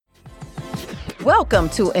Welcome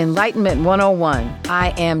to Enlightenment 101.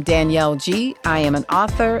 I am Danielle G. I am an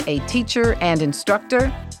author, a teacher, and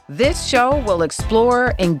instructor. This show will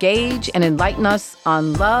explore, engage, and enlighten us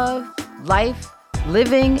on love, life,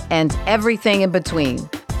 living, and everything in between.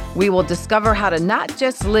 We will discover how to not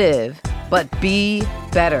just live, but be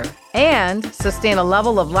better and sustain a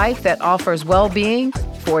level of life that offers well-being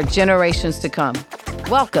for generations to come.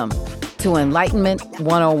 Welcome to Enlightenment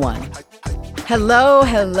 101. Hello,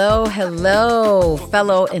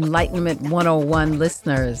 fellow Enlightenment 101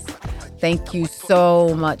 listeners. Thank you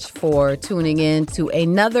so much for tuning in to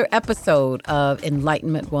another episode of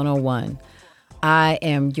Enlightenment 101. I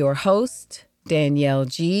am your host, Danielle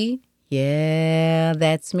G. Yeah,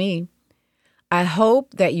 that's me. I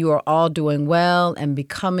hope that you are all doing well and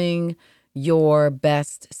becoming your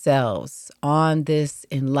best selves on this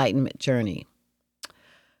enlightenment journey.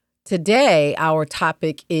 Today, our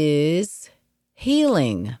topic is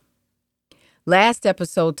healing. Last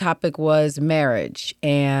episode topic was marriage,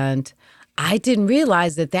 and I didn't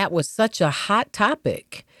realize that was such a hot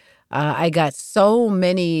topic. I got so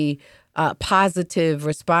many positive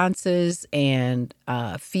responses and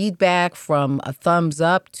feedback, from a thumbs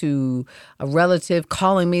up to a relative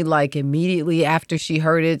calling me like immediately after she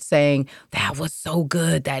heard it saying, that was so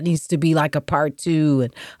good. That needs to be like a part 2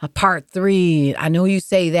 and a part 3. I know you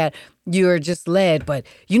say that you're just led, but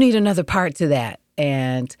you need another part to that.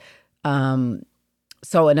 And and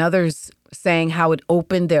others saying how it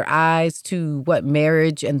opened their eyes to what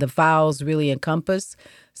marriage and the vows really encompass.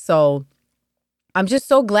 So I'm just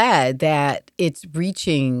so glad that it's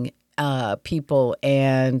reaching people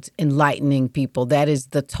and enlightening people. That is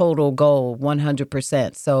the total goal,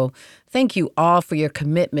 100%. So thank you all for your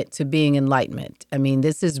commitment to being enlightenment. I mean,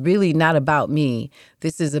 this is really not about me.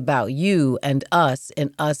 This is about you and us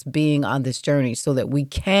being on this journey so that we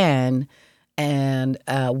can and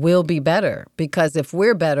will be better. Because if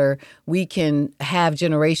we're better, we can have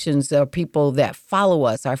generations of people that follow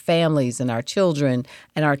us, our families and our children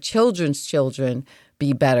and our children's children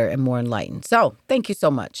be better and more enlightened. So thank you so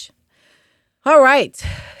much. All right.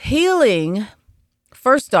 Healing,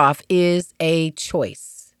 first off, is a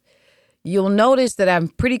choice. You'll notice that I'm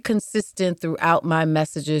pretty consistent throughout my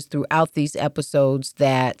messages, throughout these episodes,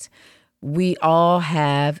 that we all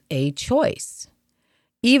have a choice.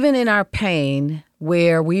 Even in our pain,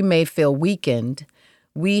 where we may feel weakened,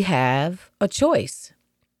 we have a choice.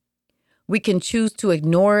 We can choose to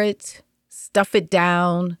ignore it, stuff it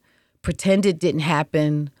down, pretend it didn't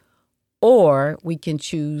happen, or we can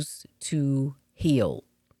choose to heal.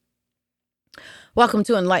 Welcome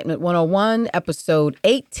to Enlightenment 101, episode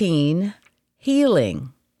 18,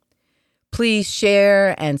 Healing. Please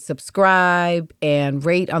share and subscribe and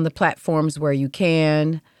rate on the platforms where you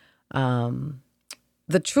can.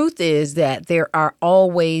 The truth is that there are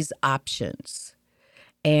always options.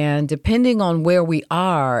 And depending on where we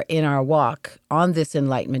are in our walk on this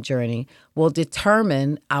enlightenment journey will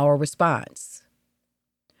determine our response.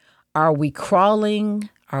 Are we crawling?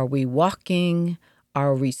 Are we walking?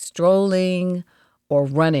 Are we strolling or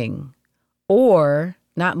running? Or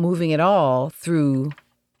not moving at all through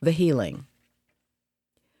the healing?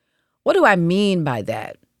 What do I mean by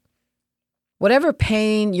that? Whatever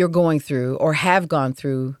pain you're going through or have gone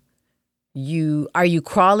through, are you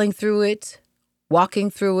crawling through it,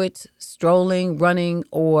 walking through it, strolling, running,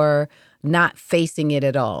 or not facing it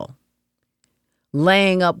at all?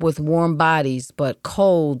 Laying up with warm bodies but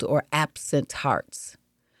cold or absent hearts.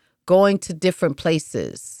 Going to different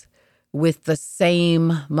places with the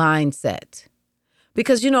same mindset.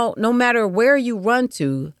 Because, no matter where you run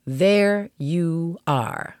to, there you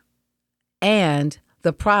are. And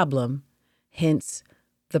the problem, hence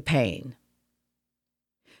the pain.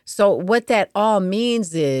 So what that all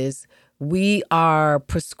means is we are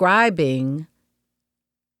prescribing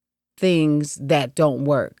things that don't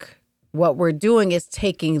work. What we're doing is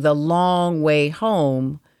taking the long way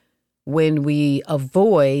home when we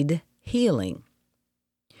avoid healing.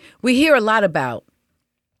 We hear a lot about,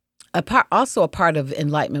 also a part of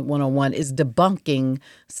Enlightenment 101 is debunking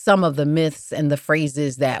some of the myths and the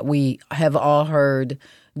phrases that we have all heard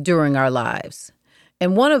during our lives.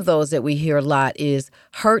 And one of those that we hear a lot is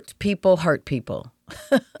hurt people hurt people.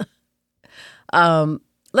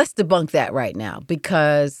 Let's debunk that right now,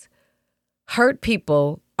 because hurt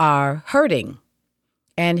people are hurting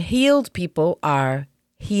and healed people are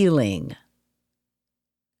healing.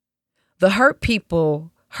 The hurt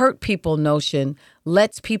people notion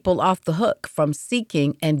lets people off the hook from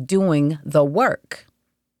seeking and doing the work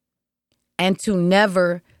and to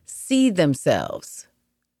never see themselves.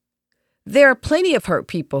 There are plenty of hurt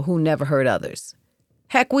people who never hurt others.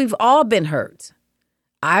 Heck, we've all been hurt.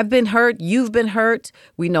 I've been hurt. You've been hurt.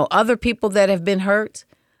 We know other people that have been hurt.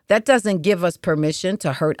 That doesn't give us permission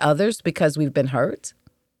to hurt others because we've been hurt.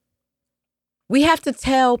 We have to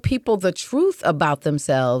tell people the truth about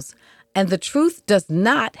themselves, and the truth does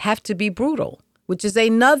not have to be brutal, which is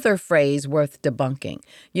another phrase worth debunking.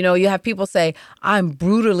 You know, you have people say, I'm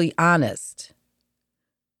brutally honest.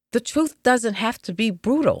 The truth doesn't have to be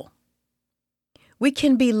brutal. We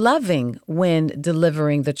can be loving when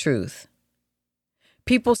delivering the truth.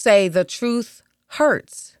 People say the truth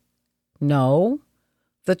hurts. No,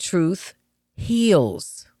 the truth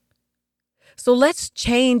heals. So let's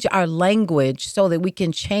change our language so that we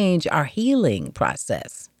can change our healing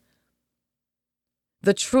process.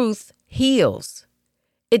 The truth heals.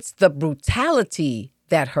 It's the brutality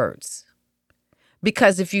that hurts.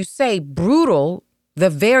 Because if you say brutal,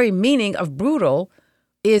 the very meaning of brutal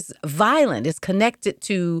is violent, is connected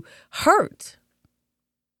to hurt.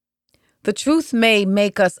 The truth may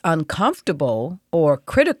make us uncomfortable or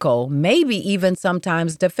critical, maybe even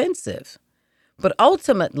sometimes defensive. But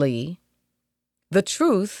ultimately, the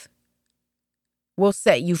truth will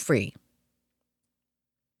set you free.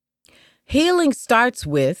 Healing starts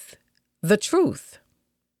with the truth.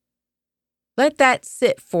 Let that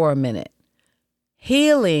sit for a minute.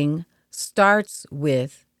 Healing starts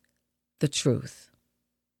with the truth.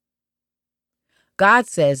 God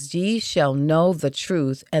says, ye shall know the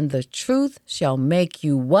truth, and the truth shall make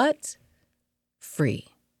you what? Free.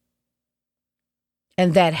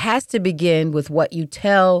 And that has to begin with what you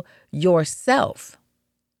tell yourself.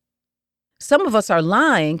 Some of us are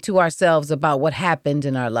lying to ourselves about what happened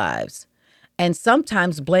in our lives, and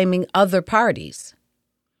sometimes blaming other parties,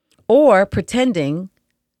 or pretending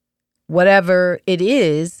whatever it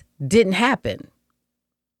is didn't happen,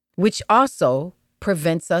 which also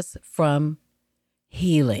prevents us from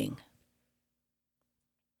healing.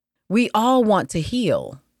 We all want to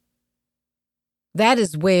heal. That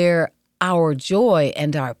is where our joy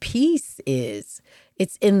and our peace is.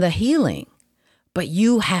 It's in the healing, but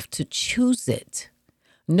you have to choose it.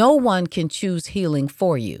 No one can choose healing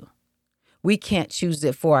for you. We can't choose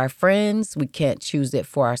it for our friends. We can't choose it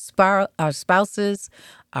for our spouses,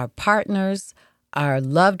 our partners, our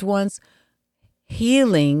loved ones.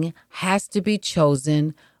 Healing has to be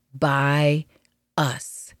chosen by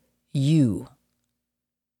us, you.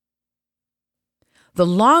 The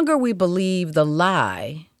longer we believe the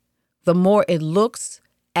lie, the more it looks,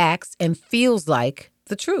 acts, and feels like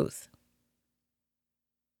the truth.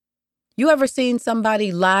 You ever seen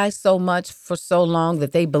somebody lie so much for so long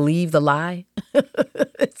that they believe the lie?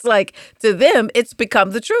 It's like, to them, it's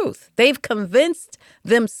become the truth. They've convinced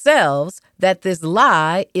themselves that this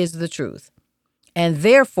lie is the truth, and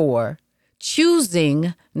therefore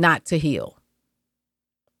choosing not to heal.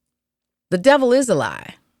 The devil is a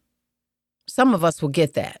lie. Some of us will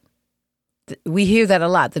get that. We hear that a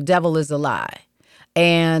lot. The devil is a lie.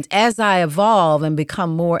 And as I evolve and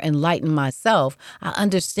become more enlightened myself, I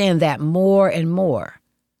understand that more and more.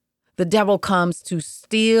 The devil comes to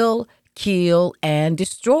steal, kill, and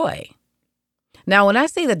destroy. Now, when I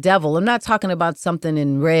say the devil, I'm not talking about something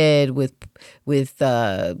in red with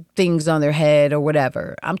things on their head or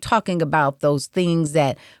whatever. I'm talking about those things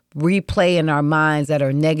that replay in our minds that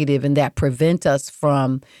are negative and that prevent us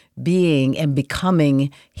from being and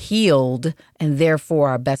becoming healed and therefore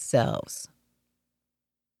our best selves.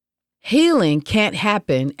 Healing can't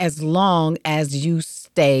happen as long as you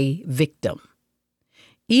stay victim.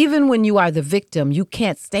 Even when you are the victim, you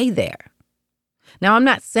can't stay there. Now, I'm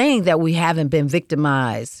not saying that we haven't been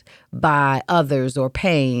victimized by others or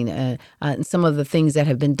pain and some of the things that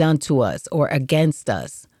have been done to us or against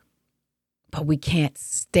us, but we can't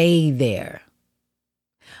stay there.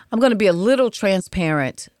 I'm going to be a little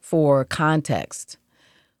transparent for context.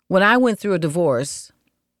 When I went through a divorce,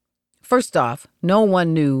 first off, no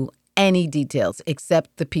one knew any details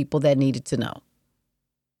except the people that needed to know.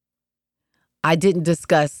 I didn't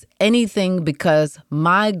discuss anything because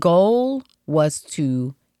my goal was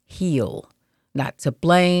to heal, not to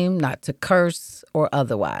blame, not to curse or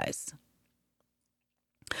otherwise.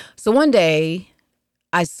 So one day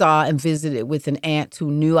I saw and visited with an aunt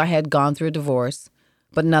who knew I had gone through a divorce,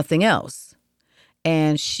 but nothing else.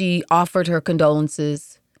 And she offered her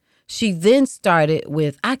condolences. She then started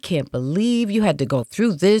with, I can't believe you had to go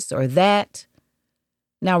through this or that.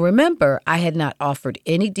 Now, remember, I had not offered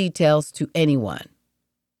any details to anyone.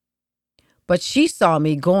 But she saw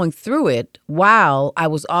me going through it while I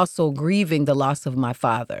was also grieving the loss of my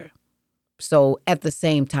father. So at the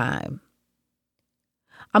same time,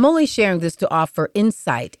 I'm only sharing this to offer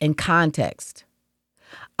insight and context.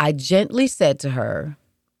 I gently said to her,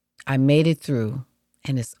 I made it through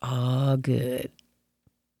and it's all good.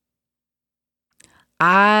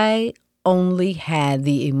 I only had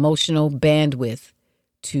the emotional bandwidth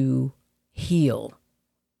to heal.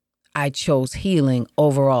 I chose healing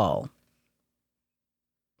overall.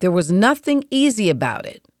 There was nothing easy about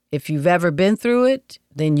it. If you've ever been through it,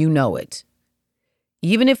 then you know it.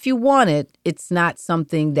 Even if you want it, it's not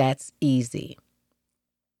something that's easy.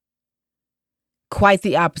 Quite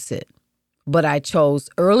the opposite. But I chose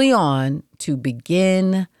early on to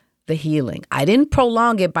begin the healing. I didn't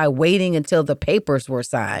prolong it by waiting until the papers were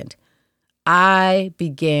signed. I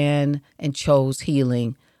began and chose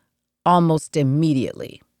healing almost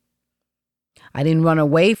immediately. I didn't run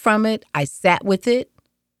away from it. I sat with it.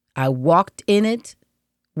 I walked in it,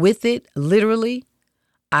 with it, literally.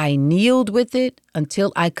 I kneeled with it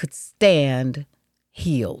until I could stand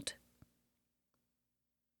healed.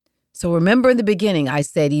 So remember in the beginning, I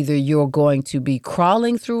said either you're going to be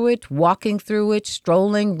crawling through it, walking through it,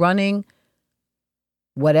 strolling, running,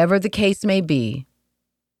 whatever the case may be.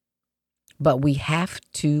 But we have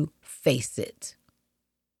to face it.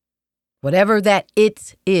 Whatever that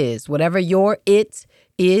it is, whatever your it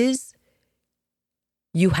is,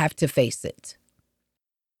 you have to face it.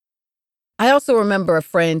 I also remember a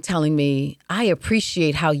friend telling me, I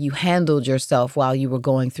appreciate how you handled yourself while you were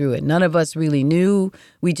going through it. None of us really knew.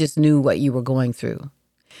 We just knew what you were going through.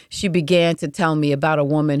 She began to tell me about a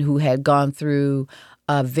woman who had gone through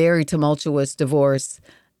a very tumultuous divorce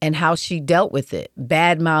and how she dealt with it,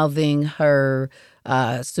 bad-mouthing her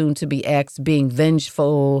soon-to-be ex, being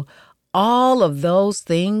vengeful. All of those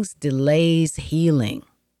things delays healing.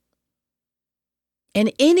 And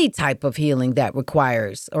any type of healing that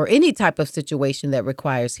requires, or any type of situation that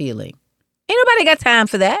requires healing. Ain't nobody got time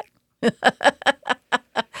for that.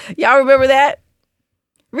 Y'all remember that?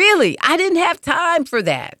 Really, I didn't have time for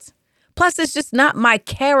that. Plus, it's just not my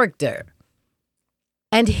character.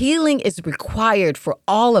 And healing is required for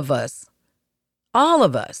all of us. All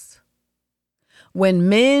of us. When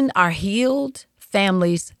men are healed,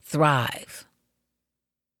 families thrive.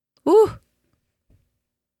 Woo.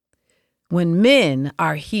 When men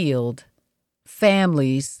are healed,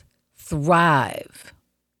 families thrive.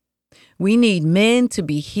 We need men to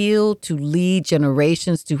be healed to lead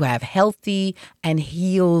generations to have healthy and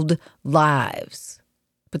healed lives.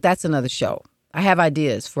 But that's another show. I have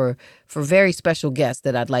ideas for very special guests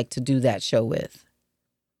that I'd like to do that show with.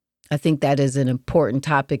 I think that is an important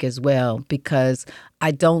topic as well, because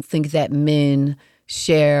I don't think that men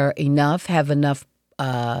share enough, have enough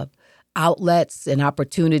outlets and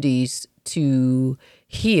opportunities to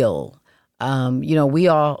heal. We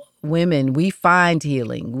all women, we find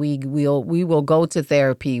healing. We will go to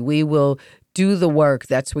therapy. We will do the work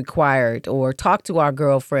that's required or talk to our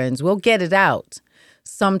girlfriends. We'll get it out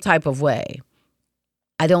some type of way.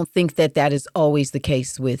 I don't think that is always the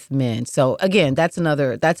case with men. So again, that's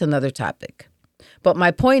another topic. But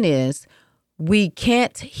my point is, we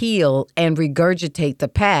can't heal and regurgitate the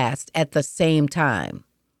past at the same time.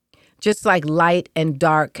 Just like light and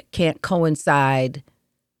dark can't coincide,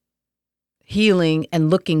 healing and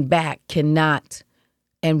looking back cannot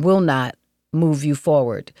and will not move you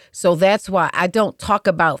forward. So that's why I don't talk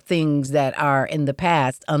about things that are in the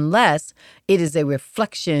past unless it is a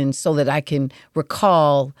reflection so that I can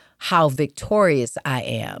recall how victorious I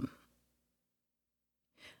am.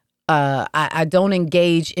 I don't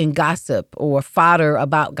engage in gossip or fodder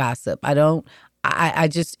about gossip. It's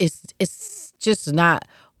just not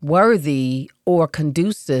worthy or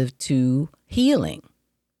conducive to healing.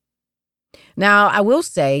 Now, I will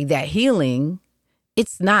say that healing,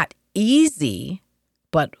 it's not easy,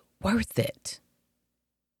 but worth it.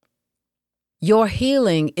 Your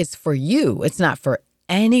healing is for you. It's not for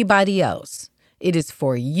anybody else. It is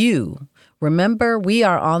for you. Remember, we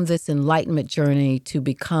are on this enlightenment journey to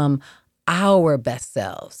become our best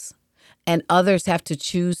selves, and others have to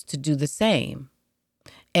choose to do the same.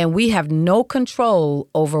 And we have no control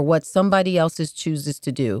over what somebody else chooses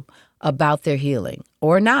to do about their healing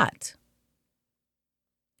or not.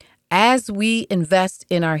 As we invest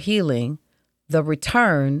in our healing, the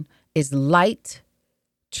return is light,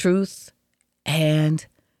 truth, and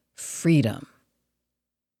freedom.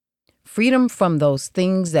 Freedom from those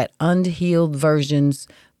things that unhealed versions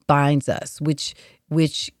binds us, which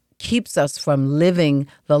keeps us from living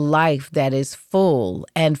the life that is full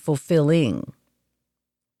and fulfilling.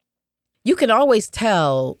 You can always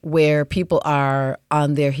tell where people are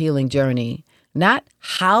on their healing journey, not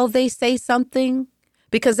how they say something,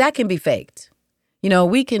 because that can be faked.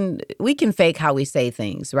 We can fake how we say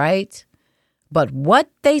things, right? But what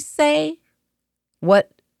they say,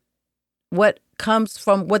 what comes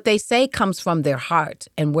from what they say comes from their heart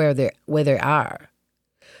and where they are.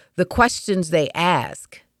 The questions they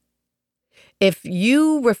ask, If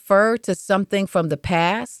you refer to something from the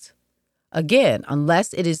past, again,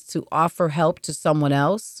 unless it is to offer help to someone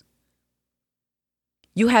else,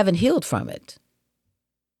 you haven't healed from it.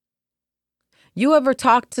 You ever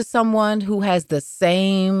talk to someone who has the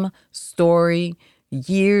same story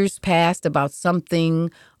years past about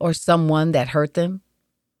something or someone that hurt them?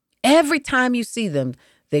 Every time you see them,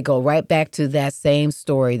 they go right back to that same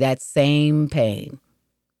story, that same pain.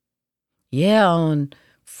 Yeah, on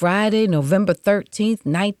Friday, November 13th,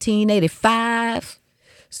 1985,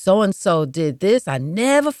 so-and-so did this. I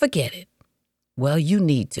never forget it. Well, you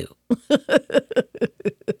need to.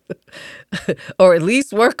 Or at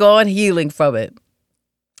least work on healing from it.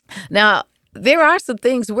 Now, there are some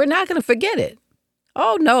things we're not going to forget it.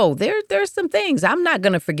 Oh, no, there's some things. I'm not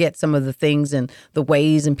going to forget some of the things and the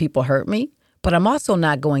ways and people hurt me, but I'm also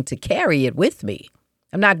not going to carry it with me.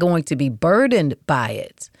 I'm not going to be burdened by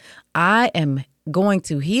it. I am going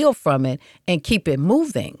to heal from it and keep it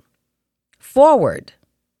moving forward.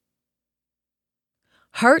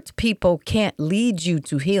 Hurt people can't lead you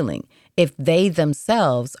to healing if they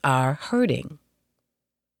themselves are hurting.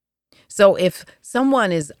 So if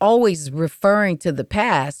someone is always referring to the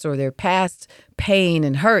past or their past pain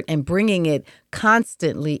and hurt and bringing it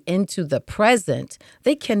constantly into the present,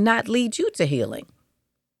 they cannot lead you to healing.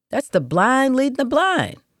 That's the blind leading the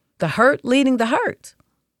blind, the hurt leading the hurt.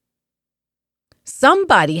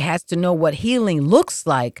 Somebody has to know what healing looks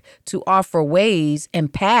like to offer ways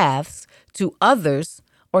and paths to others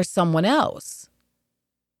or someone else.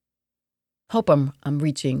 Hope I'm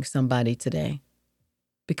reaching somebody today,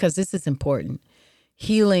 because this is important.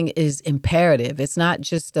 Healing is imperative. It's not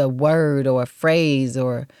just a word or a phrase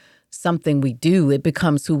or something we do. It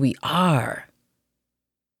becomes who we are.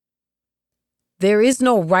 There is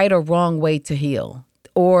no right or wrong way to heal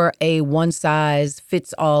or a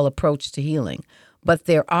one-size-fits-all approach to healing, but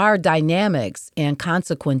there are dynamics and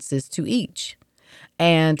consequences to each.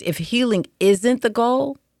 And if healing isn't the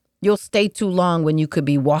goal, you'll stay too long when you could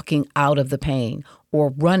be walking out of the pain or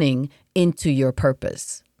running into your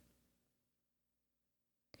purpose.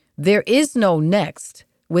 There is no next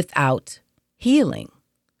without healing,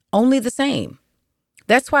 only the same.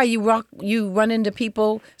 That's why you run into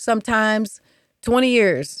people sometimes 20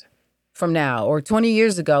 years from now or 20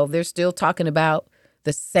 years ago, they're still talking about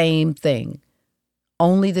the same thing,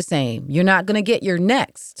 only the same. You're not going to get your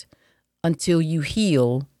next until you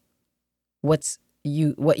heal what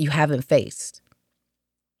you haven't faced.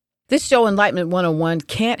 This show, Enlightenment 101,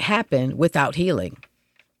 can't happen without healing.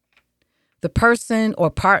 The person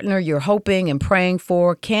or partner you're hoping and praying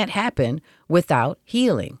for can't happen without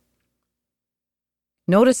healing.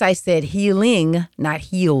 Notice I said healing, not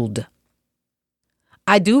healed.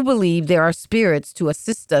 I do believe there are spirits to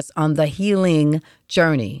assist us on the healing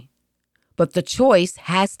journey, but the choice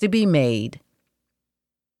has to be made.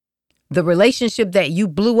 The relationship that you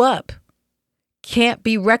blew up can't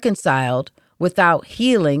be reconciled without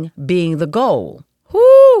healing being the goal.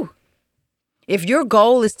 Whoo! If your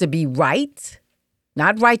goal is to be right,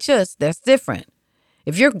 not righteous, that's different.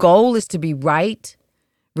 If your goal is to be right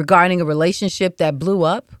regarding a relationship that blew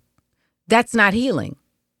up, that's not healing.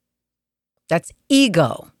 That's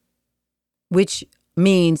ego, which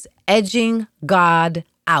means edging God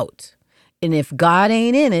out. And if God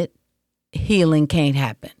ain't in it, healing can't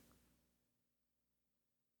happen.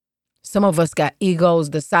 Some of us got egos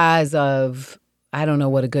the size of, I don't know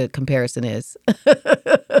what a good comparison is,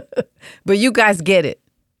 but you guys get it.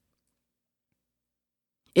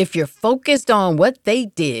 If you're focused on what they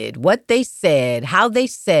did, what they said, how they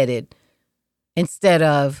said it, instead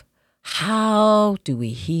of how do we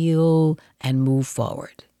heal and move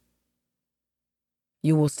forward,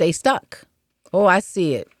 you will stay stuck. Oh, I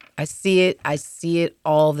see it. I see it. I see it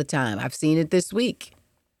all the time. I've seen it this week.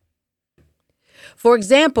 For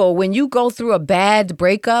example, when you go through a bad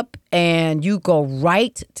breakup and you go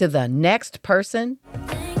right to the next person,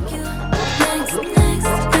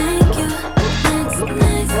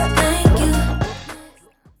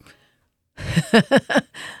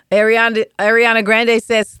 Ariana Grande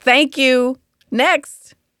says, thank you,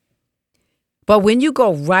 next. But when you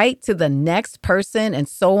go right to the next person and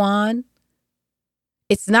so on,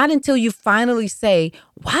 it's not until you finally say,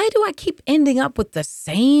 why do I keep ending up with the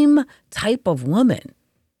same type of woman?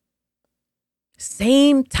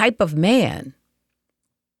 Same type of man?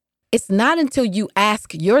 It's not until you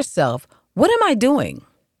ask yourself, what am I doing?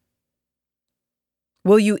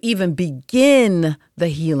 Will you even begin the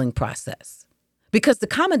healing process? Because the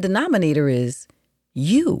common denominator is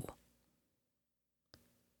you.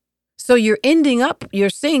 So you're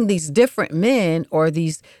seeing these different men or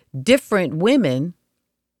these different women,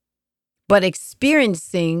 but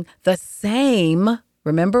experiencing the same,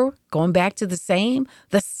 remember, going back to the same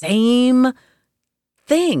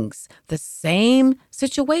things, the same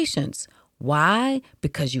situations. Why?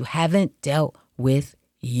 Because you haven't dealt with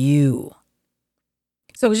you.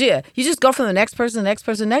 So yeah, you just go from the next person,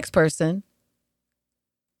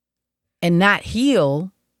 and not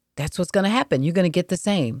heal. That's what's going to happen. You're going to get the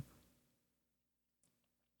same.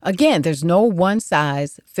 Again, there's no one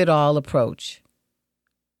size fit all approach.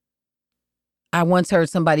 I once heard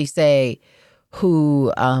somebody say,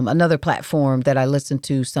 another platform that I listen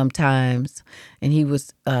to sometimes, and he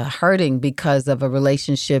was hurting because of a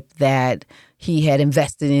relationship that he had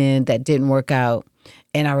invested in that didn't work out.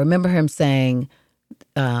 And I remember him saying,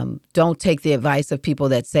 don't take the advice of people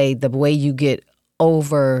that say the way you get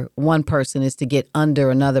over one person is to get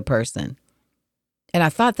under another person. And I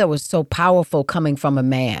thought that was so powerful coming from a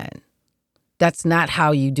man. That's not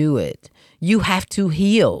how you do it. You have to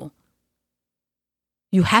heal.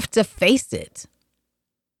 You have to face it.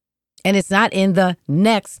 And it's not in the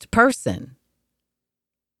next person.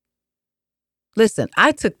 Listen,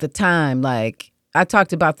 I took the time, like I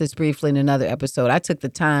talked about this briefly in another episode. I took the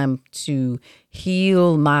time to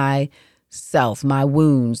heal myself, my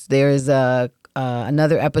wounds. There is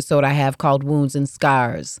another episode I have called Wounds and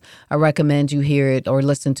Scars. I recommend you hear it or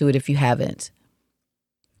listen to it if you haven't.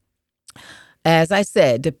 As I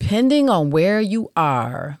said, depending on where you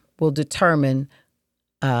are will determine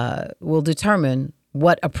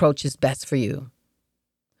what approach is best for you.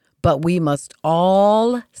 But we must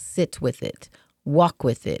all sit with it, walk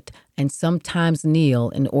with it, and sometimes kneel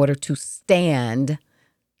in order to stand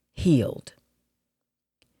healed.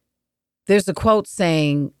 There's a quote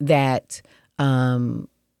saying that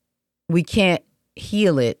we can't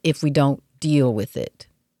heal it if we don't deal with it.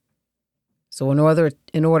 So in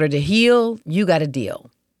order to heal, you got to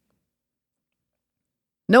deal.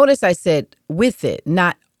 Notice I said with it,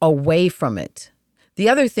 not away from it. The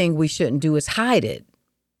other thing we shouldn't do is hide it.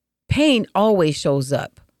 Pain always shows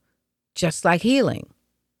up, just like healing.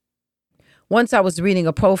 Once I was reading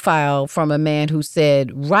a profile from a man who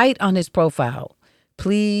said, right on his profile,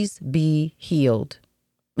 please be healed.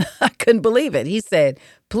 I couldn't believe it. He said,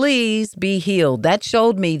 please be healed. That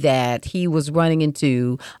showed me that he was running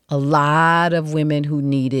into a lot of women who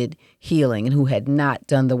needed healing and who had not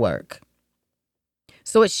done the work.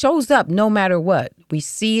 So it shows up no matter what. We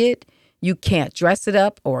see it. You can't dress it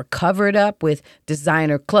up or cover it up with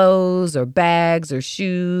designer clothes or bags or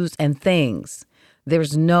shoes and things.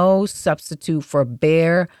 There's no substitute for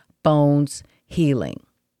bare bones healing.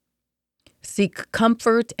 Seek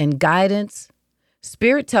comfort and guidance.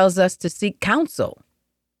 Spirit tells us to seek counsel,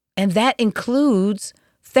 and that includes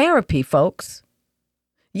therapy, folks.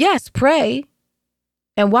 Yes, pray.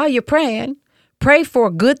 And while you're praying, pray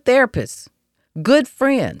for good therapists, good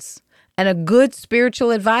friends, and a good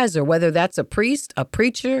spiritual advisor, whether that's a priest, a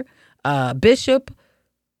preacher, a bishop.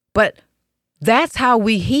 But that's how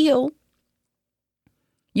we heal.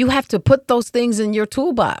 You have to put those things in your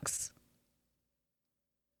toolbox.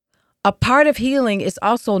 A part of healing is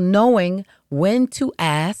also knowing when to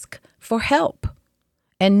ask for help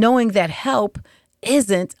and knowing that help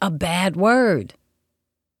isn't a bad word.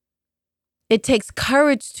 It takes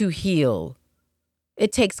courage to heal.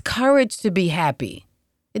 It takes courage to be happy.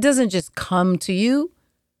 It doesn't just come to you.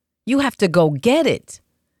 You have to go get it.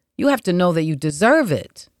 You have to know that you deserve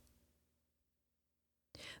it.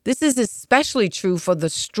 This is especially true for the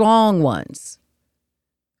strong ones.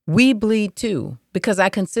 We bleed too, because I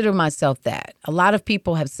consider myself that. A lot of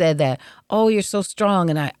people have said that, oh, you're so strong.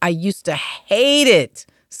 And I used to hate it.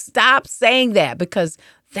 Stop saying that, because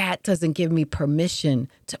that doesn't give me permission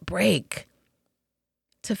to break,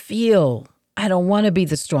 to feel. I don't want to be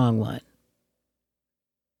the strong one.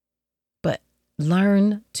 But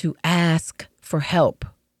learn to ask for help.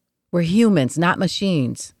 We're humans, not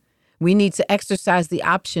machines. We need to exercise the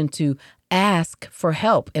option to ask for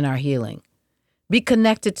help in our healing. Be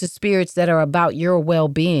connected to spirits that are about your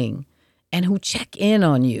well-being and who check in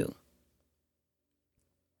on you.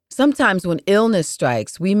 Sometimes when illness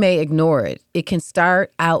strikes, we may ignore it. It can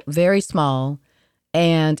start out very small,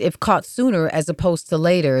 and if caught sooner as opposed to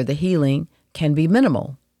later, the healing can be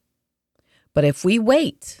minimal. But if we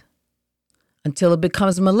wait until it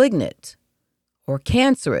becomes malignant or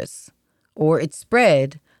cancerous or it's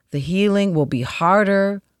spread, the healing will be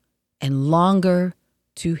harder and longer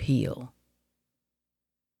to heal.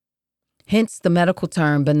 Hence the medical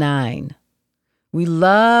term benign. We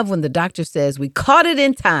love when the doctor says we caught it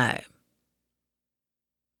in time.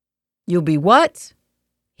 You'll be what?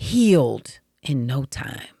 Healed in no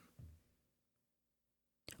time.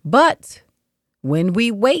 But when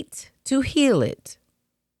we wait to heal it,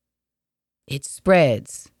 it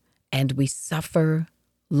spreads, and we suffer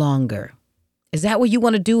longer. Is that what you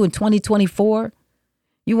want to do in 2024?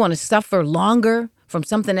 You want to suffer longer from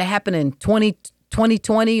something that happened in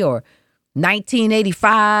 2020 or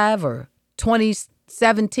 1985 or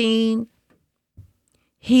 2017?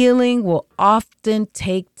 Healing will often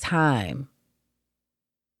take time.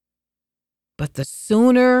 But the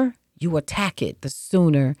sooner you attack it, the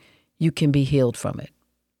sooner you can be healed from it.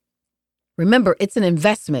 Remember, it's an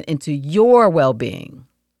investment into your well-being.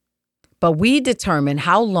 But we determine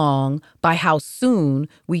how long by how soon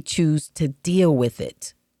we choose to deal with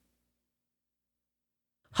it.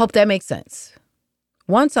 Hope that makes sense.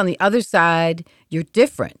 Once on the other side, you're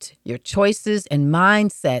different. Your choices and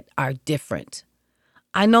mindset are different.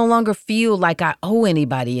 I no longer feel like I owe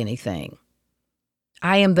anybody anything.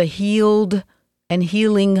 I am the healed and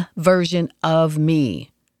healing version of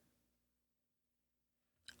me.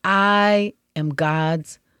 I am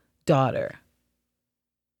God's daughter.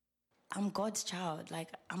 I'm God's child. Like,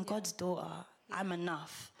 I'm God's daughter. I'm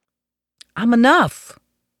enough. I'm enough.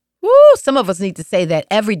 Woo! Some of us need to say that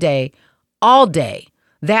every day, all day.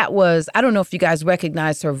 That was, I don't know if you guys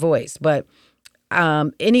recognize her voice, but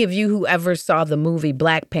any of you who ever saw the movie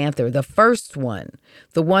Black Panther, the first one,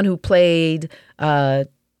 the one who played the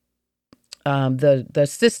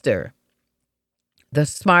sister, the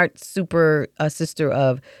smart super sister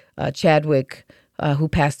of Chadwick, who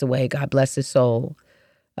passed away, God bless his soul.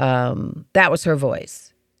 That was her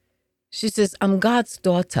voice. She says, I'm God's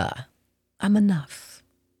daughter. I'm enough.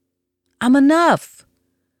 I'm enough.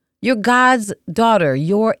 You're God's daughter.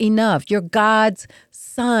 You're enough. You're God's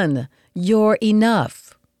son. You're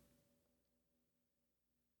enough.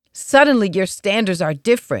 Suddenly, your standards are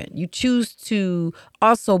different. You choose to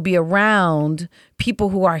also be around people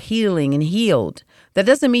who are healing and healed. That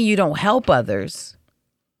doesn't mean you don't help others,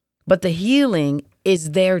 but the healing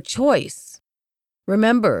is their choice.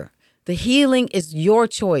 Remember, the healing is your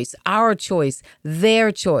choice, our choice,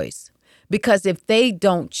 their choice. Because if they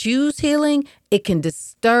don't choose healing, it can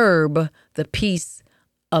disturb the peace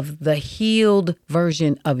of the healed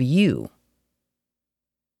version of you.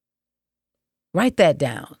 Write that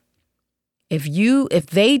down. If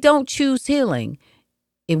they don't choose healing,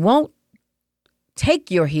 it won't take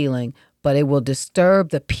your healing, but it will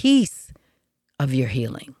disturb the peace of your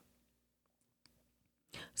healing.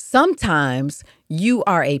 Sometimes you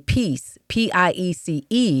are a piece,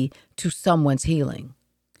 P-I-E-C-E, to someone's healing,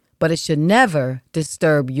 but it should never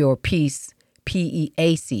disturb your peace,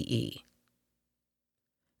 P-E-A-C-E.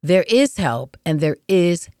 There is help and there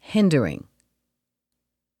is hindering.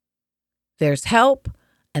 There's help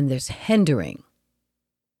and there's hindering.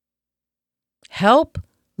 Help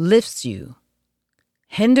lifts you.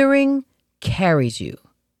 Hindering carries you.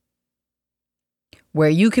 Where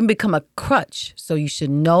you can become a crutch, so you should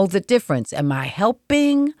know the difference. Am I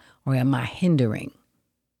helping or am I hindering?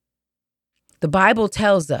 The Bible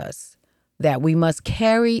tells us that we must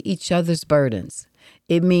carry each other's burdens.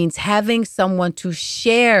 It means having someone to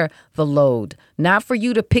share the load, not for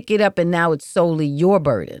you to pick it up and now it's solely your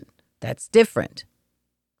burden. That's different.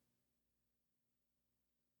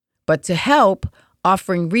 But to help,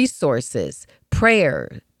 offering resources,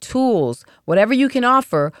 prayer, tools, whatever you can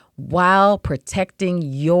offer while protecting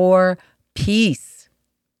your peace.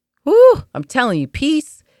 Woo, I'm telling you,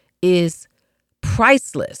 peace is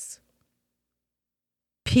priceless.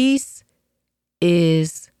 Peace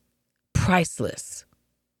is priceless.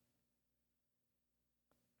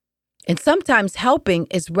 And sometimes helping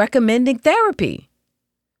is recommending therapy.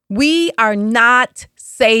 We are not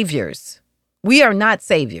saviors. We are not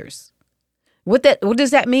saviors. What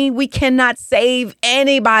does that mean? We cannot save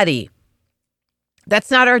anybody.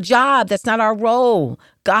 That's not our job. That's not our role.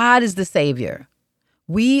 God is the savior.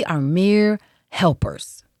 We are mere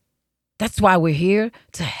helpers. That's why we're here,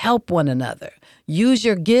 to help one another. Use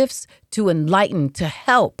your gifts to enlighten, to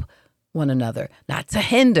help one another, not to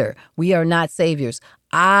hinder. We are not saviors.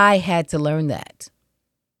 I had to learn that.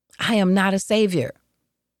 I am not a savior.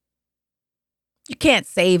 You can't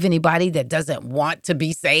save anybody that doesn't want to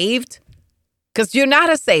be saved, because you're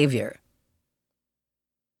not a savior.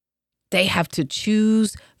 They have to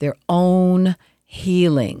choose their own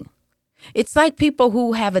healing. It's like people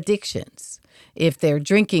who have addictions. If they're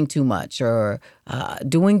drinking too much or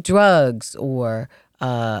doing drugs or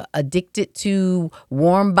addicted to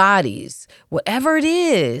warm bodies, whatever it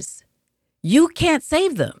is, you can't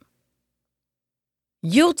save them.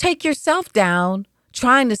 You'll take yourself down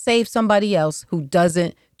trying to save somebody else who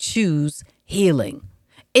doesn't choose healing.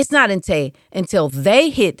 It's not until they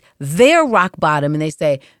hit their rock bottom and they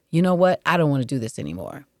say, you know what, I don't want to do this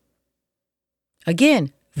anymore.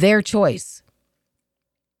 Again, their choice.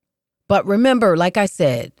 But remember, like I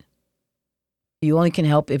said, you only can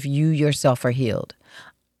help if you yourself are healed.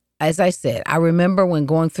 As I said, I remember when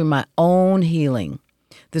going through my own healing,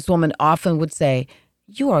 this woman often would say,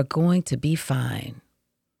 "You are going to be fine."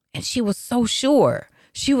 And she was so sure.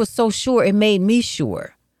 She was so sure it made me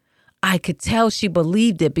sure. I could tell she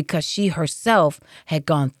believed it because she herself had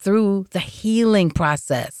gone through the healing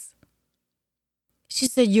process. She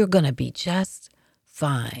said, "You're going to be just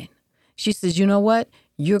fine." She says, "You know what?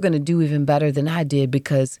 You're going to do even better than I did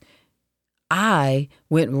because I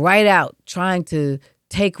went right out trying to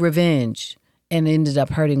take revenge and ended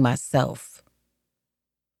up hurting myself."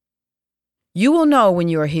 You will know when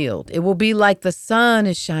you're healed. It will be like the sun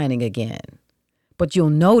is shining again, but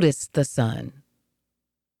you'll notice the sun.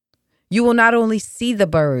 You will not only see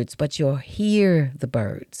the birds, but you'll hear the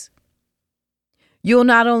birds.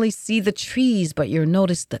 You'll not only see the trees, but you'll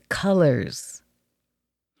notice the colors.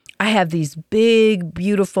 I have these big,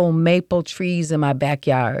 beautiful maple trees in my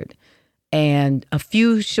backyard. And a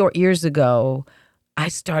few short years ago, I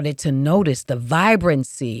started to notice the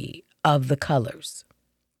vibrancy of the colors.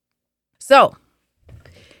 So,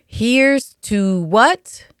 here's to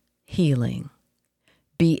what? Healing.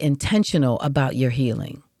 Be intentional about your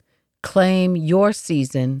healing. Claim your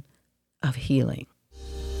season of healing.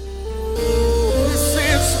 This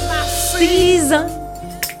is my season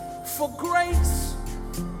for grace,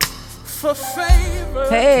 for favor.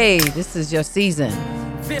 Hey, this is your season.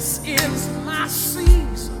 This is my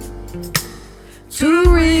season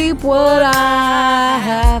To reap what I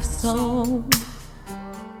have sown.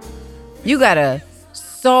 You gotta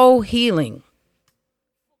sow healing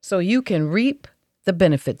so you can reap the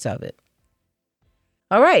benefits of it.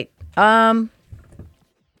 All right.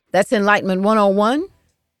 That's Enlightenment 101.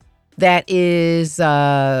 That is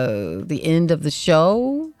the end of the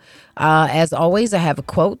show. As always, I have a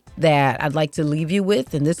quote that I'd like to leave you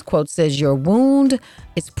with. And this quote says, "Your wound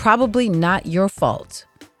is probably not your fault,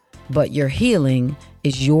 but your healing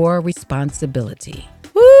is your responsibility."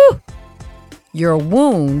 Woo! Your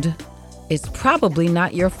wound is probably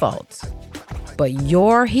not your fault, but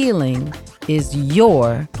your healing is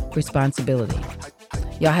your responsibility.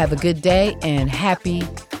 Y'all have a good day and happy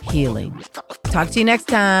healing. Talk to you next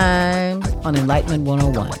time on Enlightenment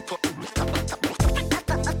 101.